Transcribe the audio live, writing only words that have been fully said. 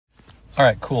All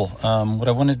right, cool. What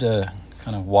I wanted to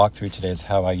kind of walk through today is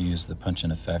how I use the punch-in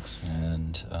effects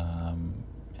and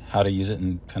how to use it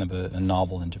in kind of a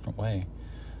novel and different way.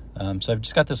 So I've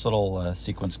just got this little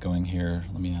sequence going here.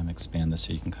 Let me expand this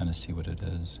so you can kind of see what it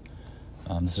is.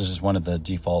 This is just one of the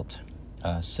default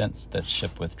synths that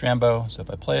ship with Drambo. So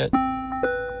if I play it,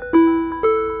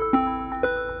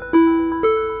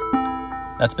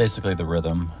 that's basically the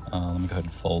rhythm. Let me go ahead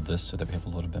and fold this so that we have a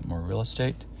little bit more real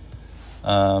estate.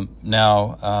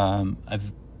 Now,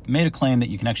 I've made a claim that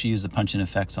you can actually use the punch-in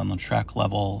effects on the track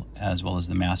level as well as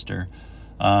the master.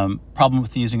 Problem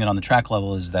with using it on the track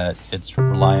level is that it's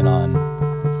relying on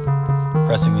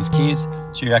pressing these keys,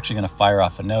 so you're actually going to fire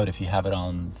off a note if you have it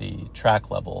on the track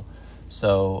level.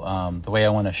 So the way I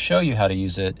want to show you how to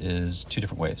use it is two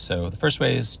different ways. So the first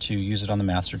way is to use it on the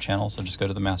master channel, so just go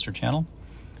to the master channel.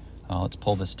 Let's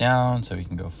pull this down so we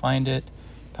can go find it,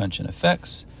 punch-in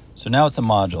effects. So now it's a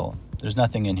module. There's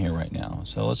nothing in here right now.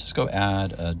 So let's just go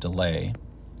add a delay.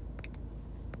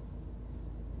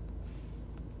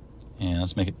 And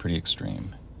let's make it pretty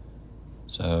extreme.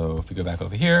 So if we go back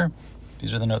over here,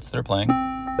 these are the notes that are playing. Now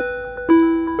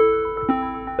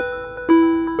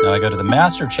I go to the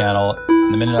master channel,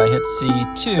 and the minute I hit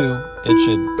C2, it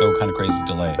should go kind of crazy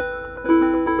delay.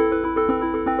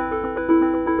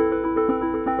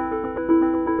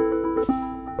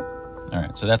 All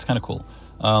right, so that's kind of cool.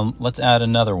 Let's add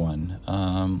another one.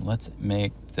 Let's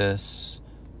make this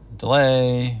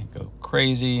delay go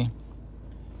crazy.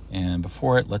 And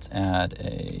before it, let's add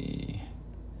a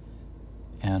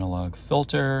analog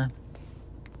filter.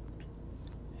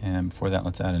 And before that,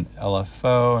 let's add an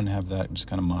LFO and have that just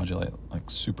kind of modulate like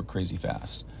super crazy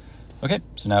fast. Okay,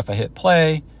 so now if I hit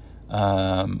play,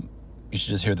 you should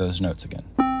just hear those notes again.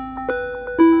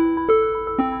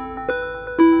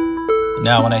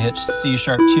 Now when I hit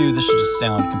C#2, this should just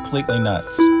sound completely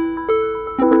nuts.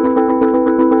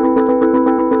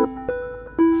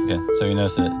 Okay, so you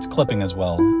notice that it's clipping as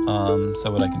well. So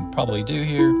what I can probably do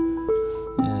here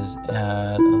is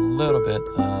add a little bit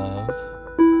of,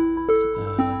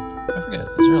 I forget,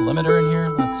 is there a limiter in here?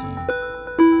 Let's see.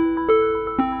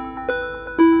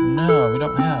 No, we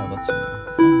don't have, let's see.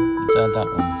 Let's add that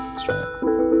one, let's try it.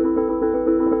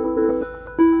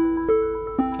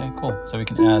 Cool. So we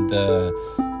can add the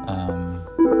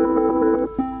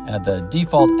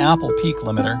default Apple peak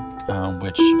limiter,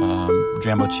 which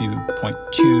Drambo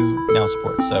 2.2 now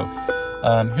supports. So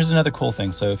here's another cool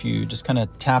thing. So if you just kind of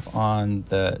tap on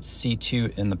the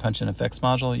C2 in the punch-in effects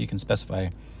module, you can specify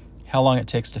how long it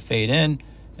takes to fade in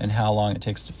and how long it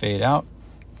takes to fade out.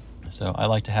 So I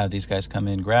like to have these guys come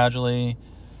in gradually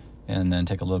and then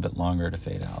take a little bit longer to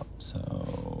fade out.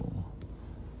 So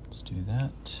let's do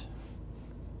that.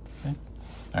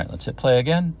 All right, let's hit play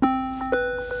again.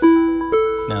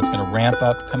 Now it's going to ramp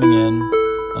up coming in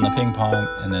on the ping pong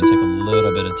and then take a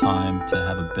little bit of time to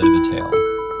have a bit of a tail.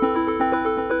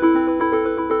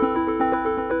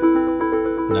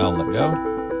 Now I'll let go.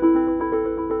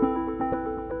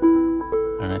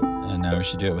 All right, and now we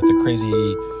should do it with the crazy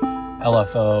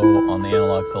LFO on the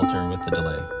analog filter with the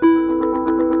delay.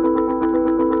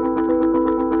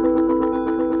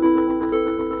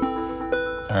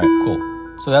 All right, cool.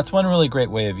 So that's one really great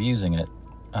way of using it.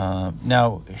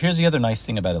 Now, here's the other nice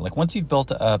thing about it. Like once you've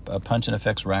built up a punch-in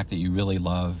effects rack that you really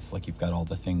love, like you've got all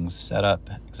the things set up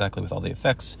exactly with all the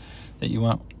effects that you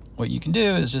want, what you can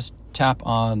do is just tap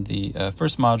on the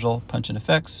first module, punch-in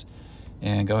effects,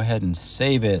 and go ahead and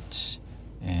save it.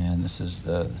 And this is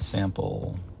the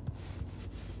sample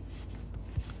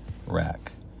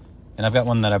rack. And I've got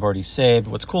one that I've already saved.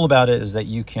 What's cool about it is that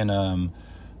you can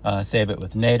save it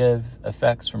with native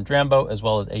effects from Drambo as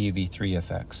well as AUV3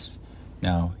 effects.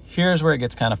 Now, here's where it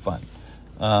gets kind of fun.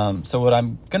 So what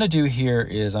I'm going to do here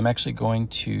is I'm actually going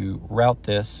to route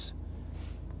this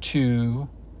to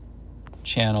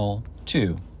channel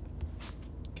 2.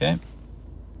 Okay?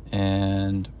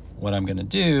 And what I'm going to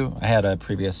do, I had a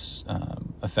previous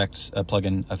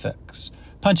plugin effects,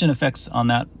 punch-in effects on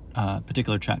that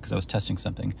particular track because I was testing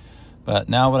something. But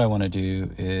now what I want to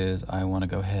do is I want to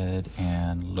go ahead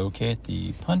and locate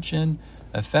the punch-in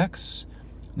effects.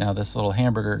 Now this little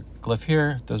hamburger glyph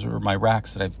here, those are my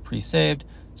racks that I've pre-saved.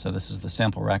 So this is the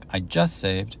sample rack I just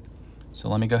saved. So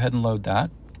let me go ahead and load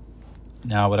that.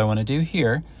 Now what I want to do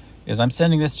here is I'm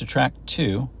sending this to track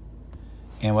 2.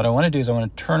 And what I want to do is I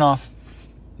want to turn off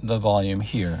the volume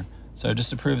here. So just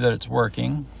to prove that it's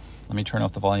working, let me turn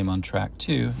off the volume on track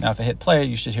 2. Now if I hit play,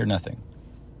 you should hear nothing.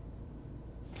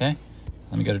 Okay,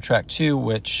 let me go to track 2,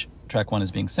 which track 1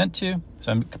 is being sent to.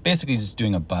 So I'm basically just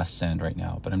doing a bus send right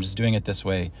now, but I'm just doing it this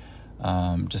way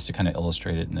just to kind of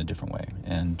illustrate it in a different way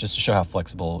and just to show how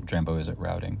flexible Drambo is at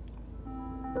routing.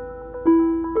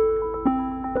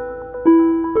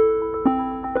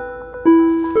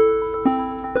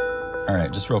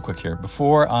 just real quick here.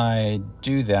 Before I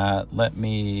do that, let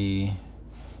me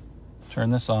turn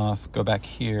this off, go back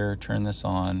here, turn this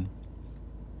on,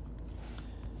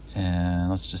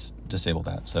 and let's just disable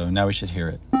that. So now we should hear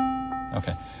it.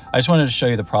 Okay, I just wanted to show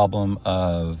you the problem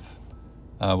of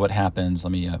what happens.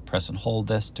 Let me press and hold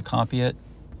this to copy it,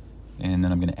 and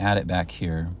then I'm going to add it back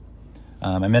here.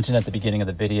 I mentioned at the beginning of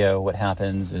the video what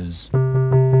happens is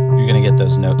you're going to get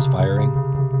those notes firing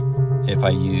if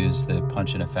I use the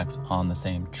punch-in effects on the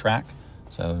same track.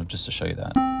 So just to show you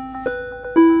that.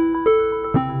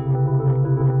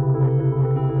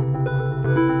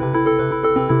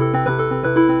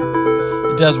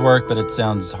 It does work, but it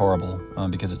sounds horrible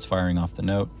because it's firing off the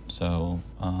note. So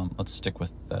let's stick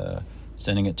with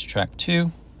sending it to track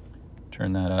 2.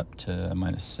 Turn that up to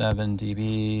 -7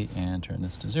 dB and turn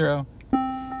this to 0.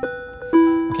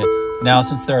 Okay, now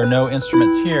since there are no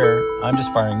instruments here, I'm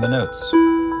just firing the notes.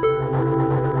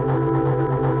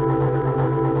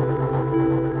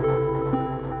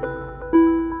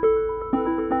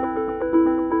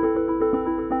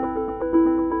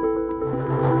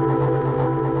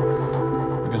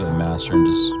 I'll go to the master and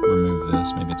just remove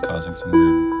this. Maybe it's causing some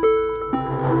weird...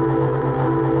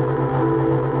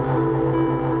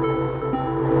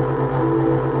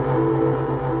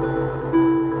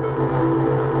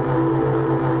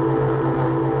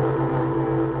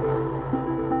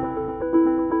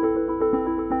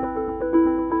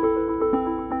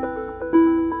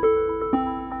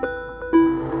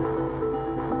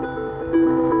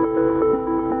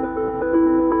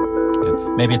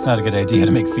 Maybe it's not a good idea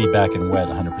to make feedback in wet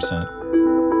 100%.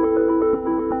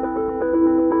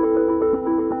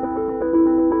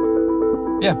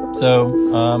 Yeah, so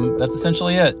that's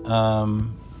essentially it.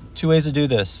 2 ways to do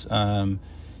this.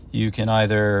 You can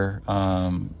either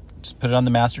just put it on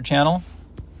the master channel,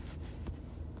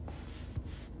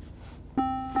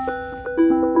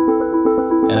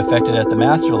 and affect it at the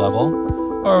master level,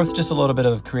 or with just a little bit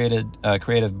of creative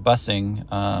bussing,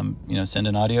 you know, send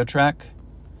an audio track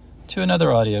to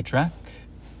another audio track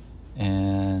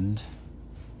and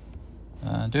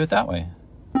do it that way.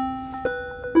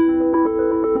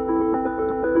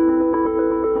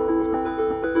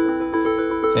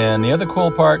 And the other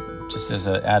cool part, just as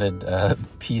an added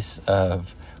piece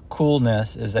of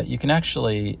coolness, is that you can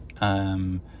actually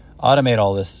automate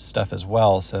all this stuff as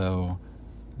well. So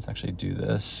let's actually do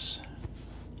this.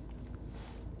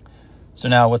 So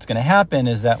now what's going to happen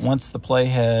is that once the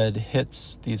playhead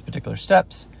hits these particular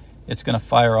steps, it's going to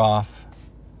fire off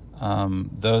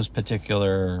those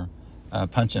particular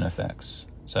punch-in effects.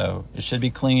 So it should be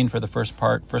clean for the first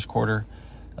quarter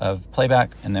of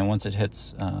playback, and then once it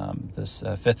hits this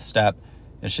 5th step,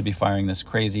 it should be firing this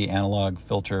crazy analog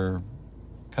filter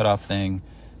cutoff thing,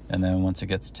 and then once it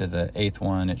gets to the 8th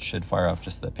one, it should fire off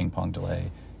just the ping pong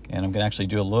delay. And I'm going to actually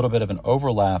do a little bit of an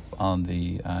overlap on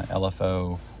the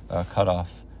LFO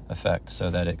cutoff effect so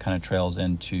that it kind of trails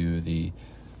into the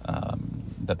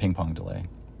ping pong delay.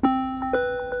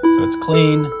 So it's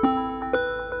clean,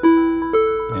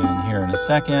 and here in a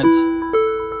second,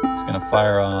 it's going to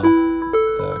fire off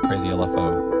the crazy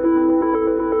LFO.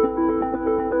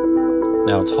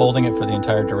 Now it's holding it for the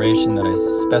entire duration that I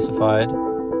specified.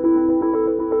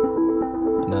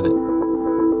 And now the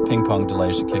ping pong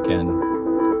delay should kick in,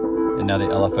 and now the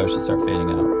LFO should start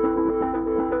fading out.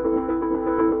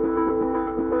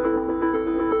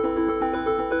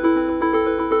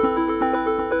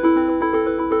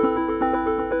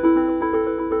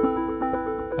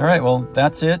 All right, well,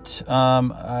 that's it. I'm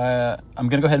going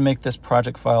to go ahead and make this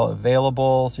project file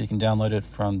available so you can download it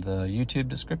from the YouTube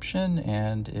description.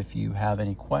 And if you have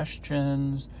any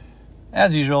questions,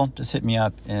 as usual, just hit me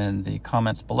up in the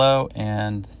comments below.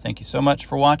 And thank you so much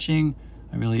for watching.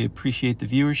 I really appreciate the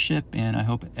viewership, and I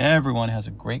hope everyone has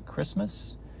a great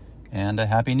Christmas and a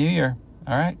Happy New Year.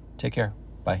 All right, take care.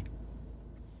 Bye.